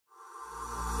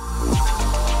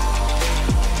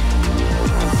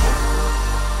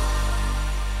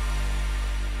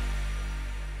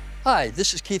Hi,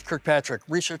 this is Keith Kirkpatrick,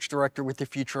 Research Director with the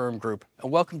Future Arm Group, and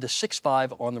welcome to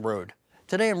 6.5 on the Road.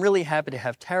 Today I'm really happy to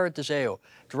have DeZao,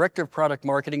 Director of Product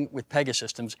Marketing with Pega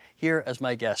Systems, here as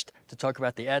my guest to talk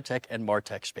about the Adtech and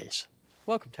Martech space.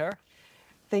 Welcome, Tara.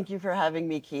 Thank you for having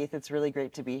me, Keith. It's really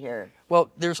great to be here. Well,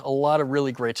 there's a lot of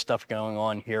really great stuff going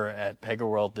on here at Pega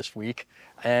World this week,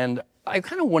 and I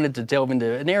kind of wanted to delve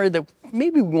into an area that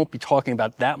maybe we won't be talking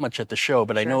about that much at the show,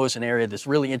 but sure. I know is an area that's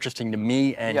really interesting to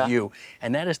me and you,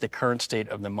 and that is the current state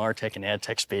of the Martech and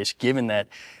Adtech space, given that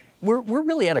we're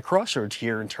really at a crossroads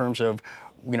here in terms of,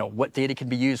 you know, what data can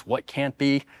be used, what can't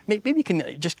be. Maybe you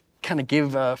can just kind of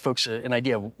give folks an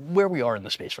idea of where we are in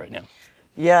the space right now.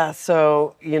 Yeah,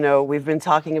 so, you know, we've been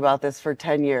talking about this for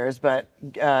 10 years, but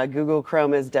Google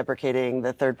Chrome is deprecating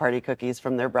the third-party cookies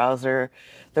from their browser.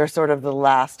 They're sort of the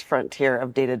last frontier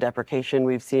of data deprecation.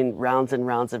 We've seen rounds and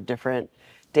rounds of different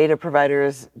data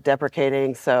providers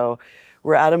deprecating. So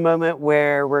we're at a moment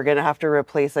where we're going to have to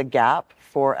replace a gap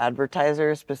for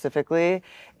advertisers specifically,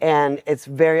 and it's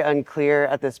very unclear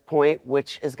at this point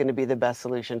which is going to be the best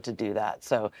solution to do that.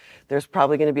 So there's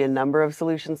probably going to be a number of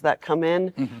solutions that come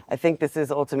in. I think this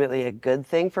is ultimately a good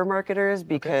thing for marketers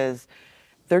because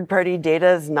third-party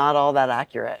data is not all that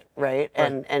accurate, right?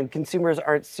 And consumers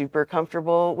aren't super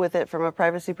comfortable with it from a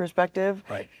privacy perspective.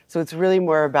 So it's really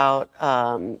more about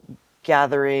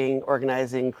gathering,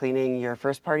 organizing, cleaning your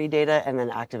first-party data, and then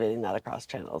activating that across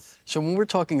channels. So when we're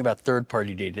talking about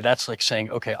third-party data, that's like saying,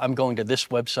 okay, I'm going to this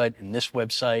website and this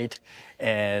website,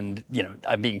 and you know,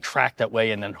 I'm being tracked that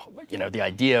way. And then, you know, the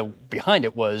idea behind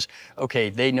it was, okay,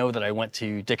 they know that I went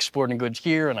to Dick's Sporting Goods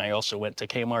here, and I also went to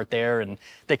Kmart there, and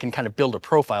they can kind of build a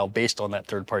profile based on that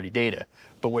third-party data.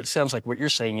 But what it sounds like what you're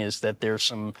saying is that there's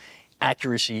some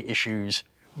accuracy issues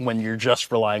when you're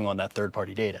just relying on that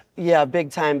third-party data. Yeah,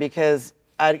 big time, because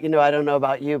I don't know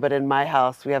about you, but in my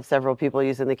house, we have several people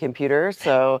using the computer.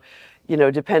 So, you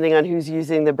know, depending on who's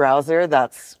using the browser,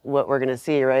 that's what we're going to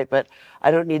see, right? But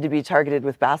I don't need to be targeted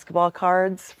with basketball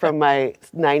cards from my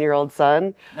 9-year-old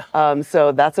son.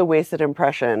 So that's a wasted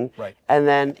impression. And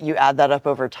then you add that up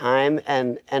over time,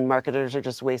 and marketers are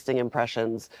just wasting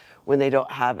impressions when they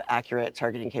don't have accurate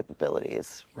targeting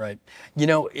capabilities. You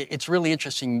know, it's really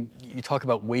interesting. You talk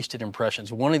about wasted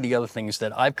impressions. One of the other things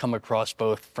that I've come across,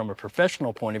 both from a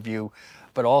professional point of view,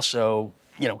 but also,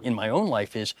 you know, in my own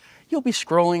life, is you'll be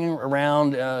scrolling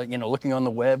around, you know, looking on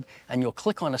the web, and you'll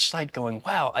click on a site going,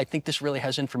 wow, I think this really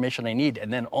has information I need.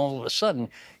 And then all of a sudden,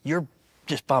 you're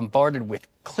just bombarded with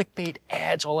clickbait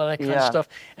ads, all of that kind of stuff.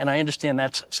 And I understand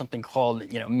that's something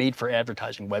called, you know, made for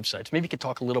advertising websites. Maybe you could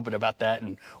talk a little bit about that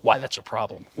and why that's a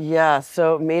problem. Yeah,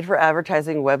 so made for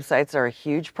advertising websites are a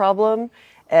huge problem.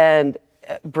 And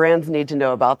brands need to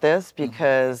know about this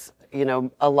because, you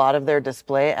know, a lot of their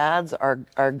display ads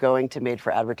are going to made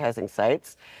for advertising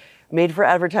sites. Made for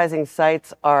advertising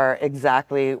sites are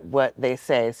exactly what they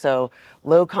say. So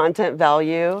low content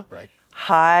value,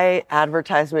 high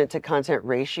advertisement to content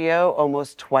ratio,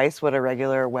 almost twice what a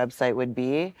regular website would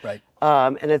be.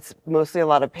 And it's mostly a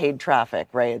lot of paid traffic,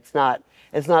 right? It's not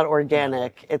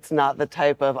organic. It's not the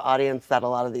type of audience that a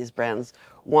lot of these brands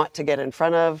want to get in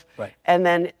front of. And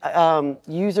then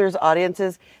users,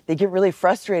 audiences, they get really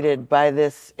frustrated by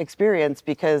this experience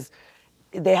because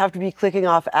they have to be clicking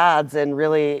off ads and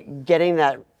really getting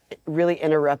that really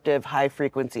interruptive,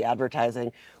 high-frequency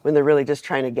advertising when they're really just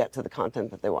trying to get to the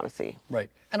content that they want to see.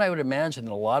 And I would imagine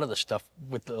that a lot of the stuff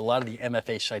with a lot of the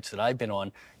MFA sites that I've been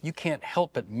on, you can't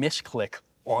help but misclick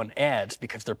on ads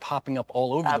because they're popping up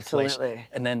all over the place.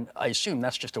 And then I assume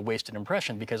that's just a wasted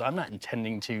impression because I'm not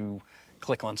intending to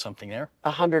click on something there.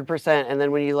 100%. And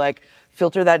then when you like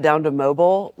filter that down to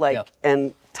mobile,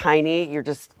 and tiny, you're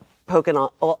just poking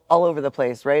all over the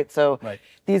place, right? So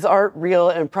these aren't real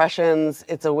impressions.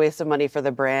 It's a waste of money for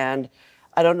the brand.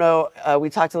 I don't know, we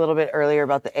talked a little bit earlier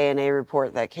about the ANA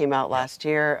report that came out last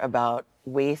year about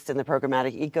waste in the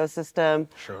programmatic ecosystem.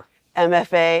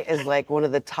 MFA is like one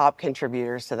of the top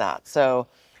contributors to that. So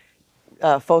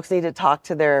folks need to talk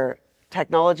to their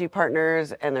technology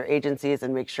partners and their agencies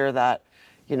and make sure that,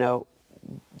 you know,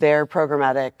 their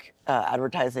programmatic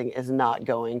advertising is not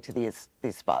going to these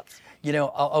spots. You know,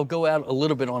 I'll go out a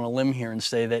little bit on a limb here and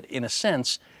say that in a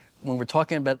sense, when we're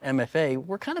talking about MFA,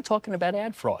 we're kind of talking about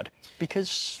ad fraud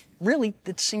because really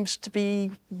it seems to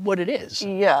be what it is.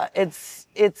 Yeah,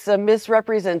 it's a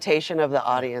misrepresentation of the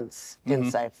audience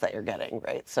insights that you're getting,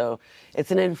 right? So it's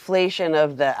an inflation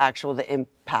of the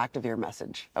impact of your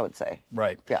message, I would say.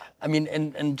 Yeah. I mean,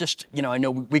 and just, you know, I know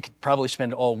we could probably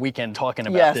spend all weekend talking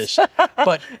about this,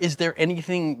 but is there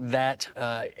anything that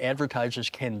advertisers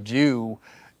can do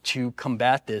to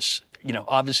combat this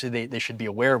obviously they should be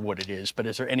aware of what it is, but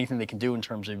is there anything they can do in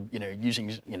terms of, using,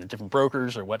 different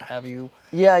brokers or what have you?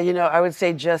 Yeah, I would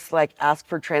say just like ask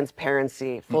for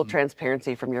transparency, full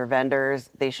transparency from your vendors.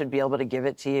 They should be able to give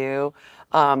it to you.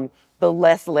 The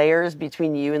less layers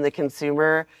between you and the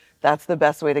consumer, that's the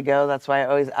best way to go. That's why I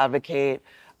always advocate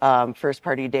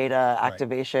first-party data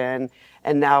activation.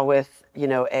 And now with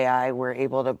AI, we're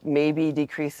able to maybe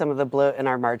decrease some of the bloat in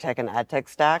our Martech and Adtech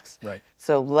stacks. Right.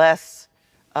 So less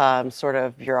sort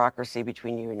of bureaucracy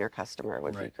between you and your customer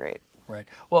would be great. Right.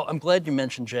 Well, I'm glad you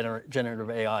mentioned generative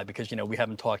AI because, we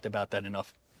haven't talked about that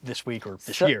enough this week or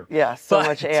this year. Yeah, so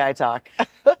much AI talk.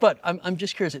 But I'm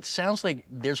just curious, it sounds like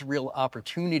there's real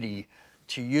opportunity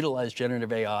to utilize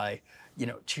generative AI,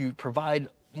 to provide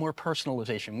more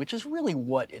personalization, which is really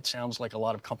what it sounds like a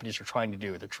lot of companies are trying to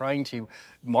do. They're trying to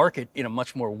market in a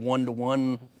much more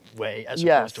one-to-one way as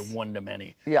opposed to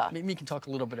one-to-many. Yeah. Maybe you can talk a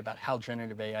little bit about how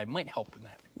generative AI might help in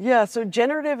that. Yeah, so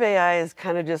generative AI is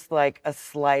kind of just like a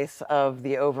slice of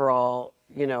the overall,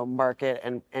 market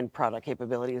and product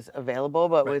capabilities available.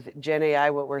 But with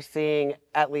GenAI, what we're seeing,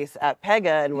 at least at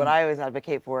Pega, and what I always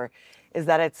advocate for, is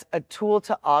that it's a tool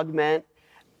to augment.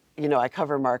 I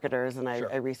cover marketers and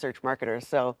I research marketers.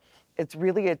 So it's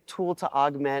really a tool to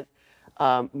augment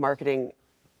marketing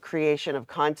creation of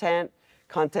content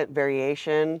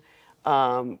variation.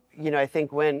 I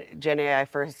think when GenAI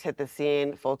first hit the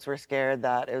scene, folks were scared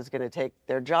that it was going to take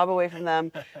their job away from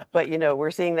them. But,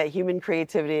 we're seeing that human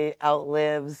creativity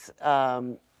outlives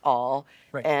all.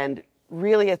 Right. And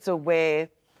really, it's a way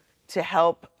to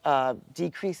help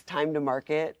decrease time to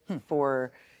market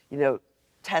for,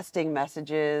 testing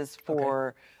messages,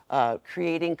 for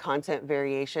creating content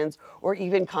variations, or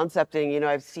even concepting.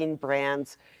 I've seen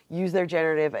brands use their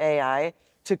generative AI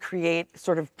to create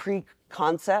sort of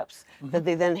pre-concepts that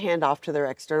they then hand off to their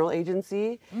external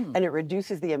agency, and it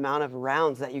reduces the amount of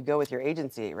rounds that you go with your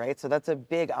agency, right? So that's a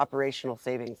big operational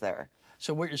savings there.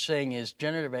 So what you're saying is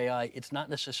generative AI, it's not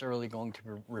necessarily going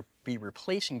to be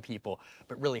replacing people,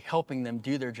 but really helping them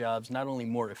do their jobs not only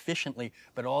more efficiently,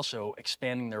 but also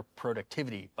expanding their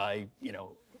productivity by,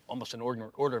 almost an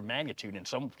order of magnitude in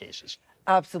some cases.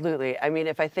 Absolutely. I mean,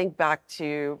 if I think back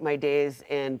to my days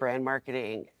in brand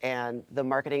marketing, and the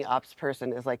marketing ops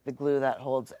person is like the glue that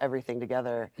holds everything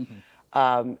together,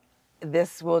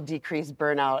 this will decrease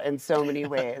burnout in so many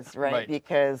ways, right?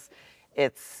 Because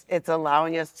it's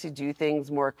allowing us to do things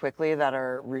more quickly that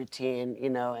are routine,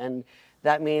 and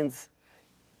that means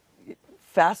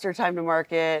faster time to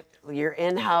market. Your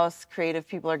in-house creative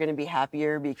people are going to be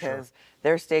happier because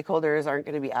their stakeholders aren't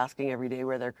going to be asking every day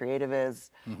where their creative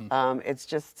is.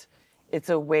 It's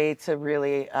a way to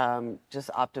really just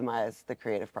optimize the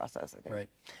creative process, I think. Right.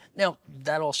 Now,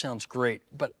 that all sounds great,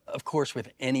 but of course, with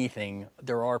anything,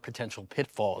 there are potential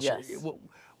pitfalls. Yes.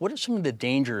 What are some of the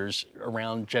dangers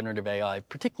around generative AI,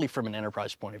 particularly from an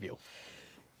enterprise point of view?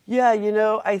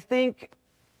 Yeah, I think,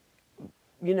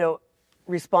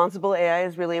 responsible AI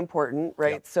is really important,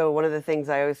 right? Yep. So one of the things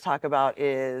I always talk about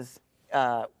is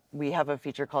we have a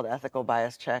feature called ethical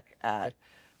bias check at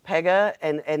Pega,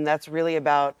 and that's really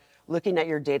about looking at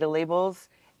your data labels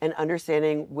and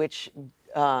understanding which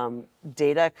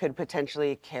data could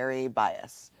potentially carry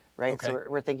bias, right? Okay. So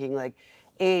we're thinking like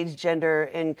age,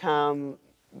 gender, income,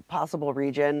 possible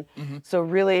region. So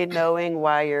really knowing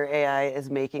why your AI is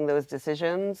making those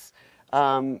decisions,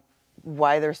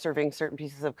 why they're serving certain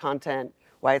pieces of content,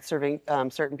 why it's serving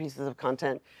certain pieces of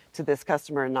content to this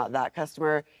customer and not that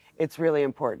customer, it's really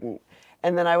important.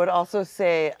 And then I would also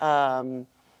say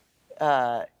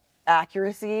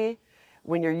accuracy.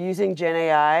 When you're using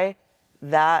GenAI,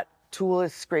 that tool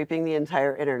is scraping the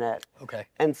entire internet. Okay.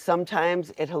 And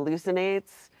sometimes it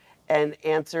hallucinates and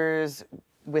answers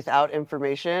without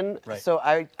information. Right. So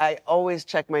I always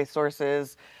check my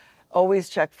sources, always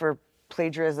check for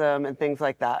plagiarism and things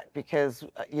like that, because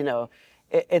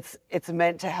it's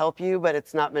meant to help you, but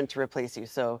it's not meant to replace you.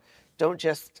 So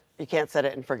you can't set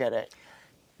it and forget it.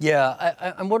 Yeah,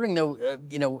 I'm wondering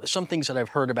though, some things that I've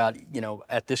heard about,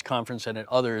 at this conference and at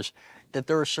others, that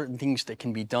there are certain things that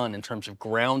can be done in terms of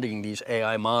grounding these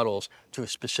AI models to a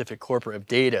specific corpus of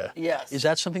data. Yes. Is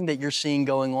that something that you're seeing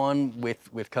going on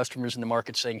with customers in the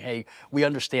market saying, hey, we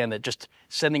understand that just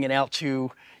sending it out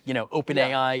to,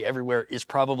 OpenAI everywhere is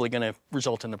probably going to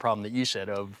result in the problem that you said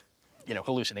of,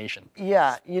 hallucination?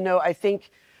 Yeah, I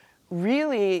think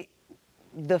really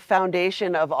the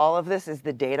foundation of all of this is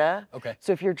the data. Okay.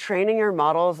 So if you're training your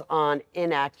models on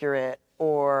inaccurate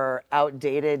or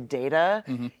outdated data,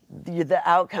 the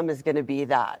outcome is going to be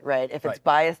that, right? If it's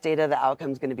biased data, the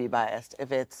outcome is going to be biased.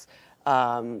 If it's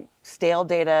stale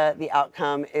data, the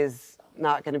outcome is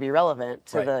not going to be relevant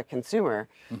to the consumer.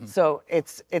 So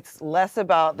it's less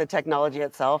about the technology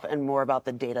itself and more about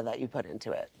the data that you put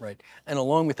into it. Right. And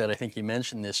along with that, I think you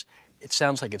mentioned this, it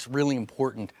sounds like it's really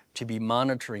important to be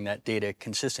monitoring that data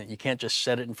consistent. You can't just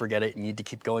set it and forget it. You need to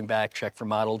keep going back, check for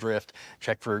model drift,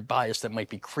 check for bias that might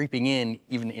be creeping in,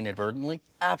 even inadvertently.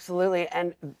 Absolutely.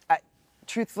 And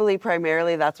truthfully,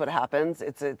 primarily, that's what happens.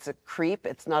 It's a creep.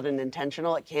 It's not an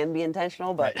intentional. It can be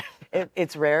intentional, but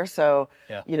it's rare. So,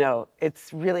 you know,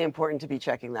 it's really important to be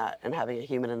checking that and having a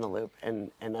human in the loop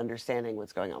and understanding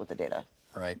what's going on with the data.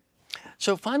 Right.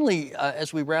 So finally,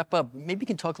 as we wrap up, maybe you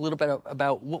can talk a little bit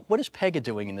about what is Pega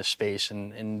doing in this space,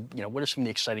 and you know, what are some of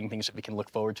the exciting things that we can look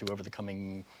forward to over the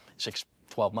coming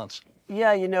 6-12 months?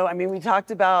 Yeah, you know, I mean, we talked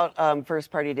about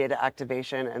first-party data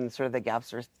activation and sort of the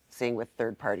gaps we're seeing with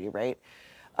third-party, right?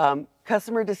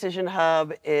 Customer Decision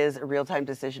Hub is a real-time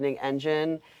decisioning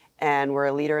engine, and we're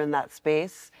a leader in that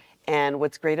space. And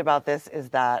what's great about this is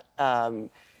that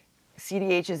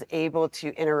CDH is able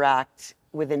to interact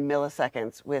within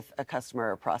milliseconds with a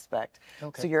customer or prospect.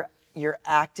 Okay. So you're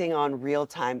acting on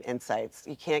real-time insights.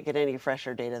 You can't get any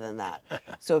fresher data than that.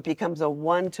 So it becomes a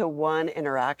one-to-one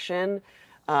interaction.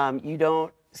 You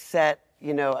don't set,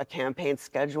 you know, a campaign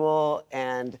schedule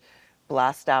and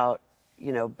blast out,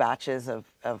 you know, batches of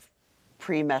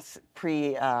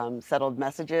pre-settled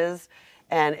messages.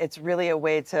 And it's really a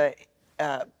way to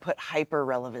put hyper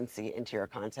relevancy into your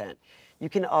content. You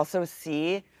can also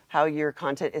see how your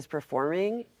content is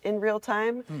performing in real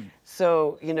time.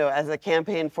 So, you know, as a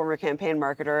former campaign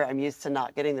marketer, I'm used to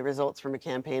not getting the results from a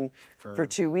campaign for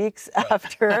 2 weeks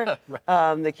after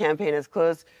the campaign is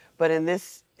closed. But in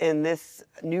this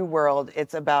new world,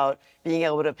 it's about being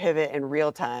able to pivot in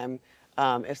real time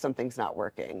if something's not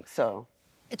working. So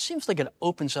it seems like it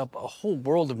opens up a whole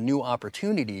world of new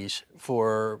opportunities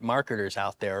for marketers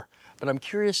out there. But I'm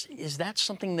curious, is that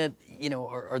something that, you know,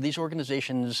 are these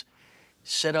organizations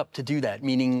set up to do that?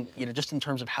 Meaning, you know, just in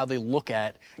terms of how they look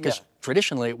at, because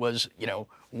traditionally it was, you know,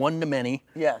 one to many.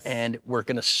 Yes. And we're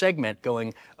going to segment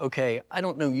going, okay, I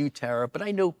don't know you, Tara, but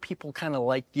I know people kind of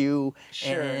like you.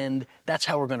 Sure. And that's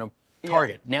how we're going to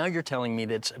target. Now you're telling me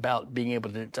that it's about being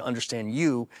able to understand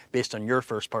you based on your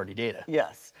first party data.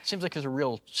 Yes. Seems like there's a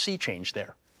real sea change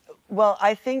there. Well,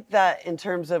 I think that in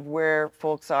terms of where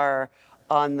folks are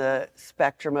on the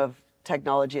spectrum of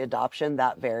technology adoption,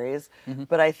 that varies.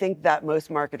 But I think that most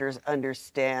marketers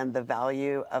understand the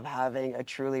value of having a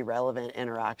truly relevant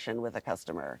interaction with a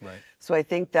customer. Right. So I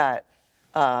think that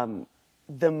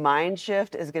the mind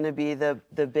shift is going to be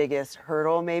the biggest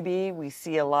hurdle, maybe. We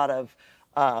see a lot of,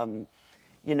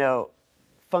 you know,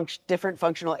 different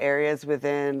functional areas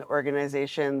within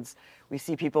organizations. We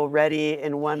see people ready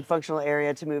in one functional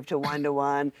area to move to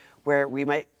one-to-one, where we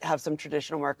might have some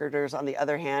traditional marketers. On the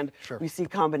other hand, we see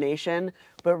combination.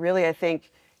 But really, I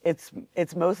think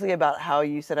it's mostly about how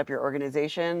you set up your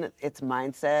organization, its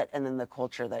mindset, and then the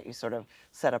culture that you sort of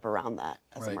set up around that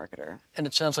as a marketer. And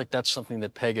it sounds like that's something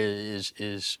that Pega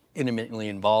is intimately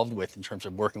involved with in terms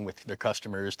of working with their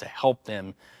customers to help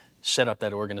them set up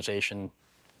that organization,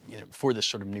 you know, for this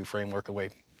sort of new framework of way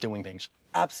of doing things.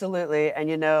 Absolutely. And,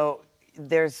 you know,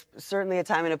 there's certainly a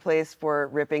time and a place for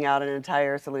ripping out an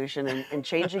entire solution and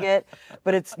changing it,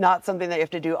 but it's not something that you have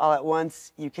to do all at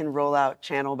once. You can roll out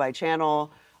channel by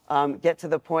channel, get to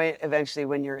the point eventually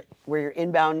where your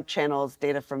inbound channels,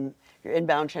 data from your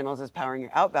inbound channels is powering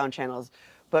your outbound channels.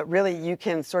 But really, you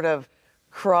can sort of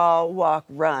crawl, walk,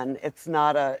 run. It's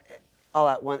not all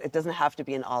at once. It doesn't have to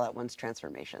be an all at once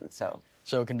transformation. So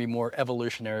it can be more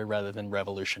evolutionary rather than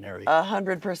revolutionary.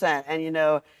 100%. And, you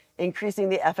know, increasing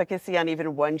the efficacy on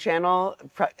even one channel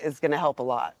is going to help a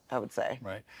lot, I would say.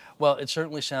 Right. Well, it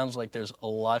certainly sounds like there's a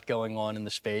lot going on in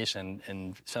the space, and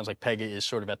it sounds like Pega is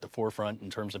sort of at the forefront in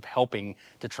terms of helping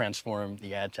to transform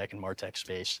the Adtech and Martech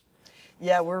space.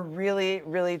 Yeah, we're really,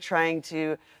 really trying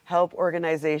to help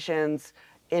organizations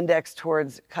index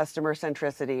towards customer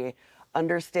centricity,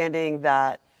 understanding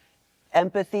that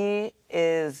empathy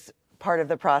is part of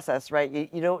the process, right?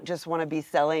 You don't just want to be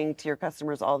selling to your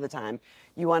customers all the time.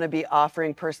 You want to be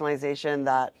offering personalization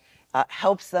that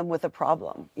helps them with a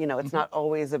problem. You know, it's not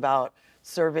always about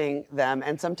serving them.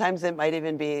 And sometimes it might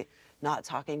even be not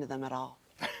talking to them at all.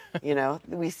 You know,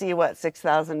 we see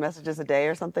 6,000 messages a day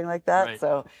or something like that. Right.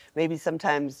 So maybe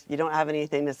sometimes you don't have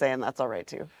anything to say, and that's all right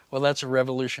too. Well, that's a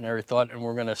revolutionary thought, and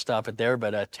we're going to stop it there.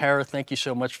 But Tara, thank you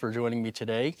so much for joining me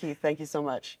today. Keith, thank you so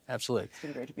much. Absolutely. It's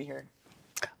been great to be here.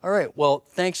 All right. Well,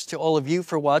 thanks to all of you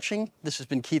for watching. This has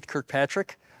been Keith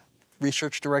Kirkpatrick,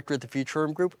 Research Director at the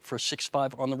Futurum Group for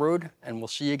 6.5 on the Road, and we'll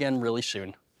see you again really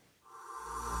soon.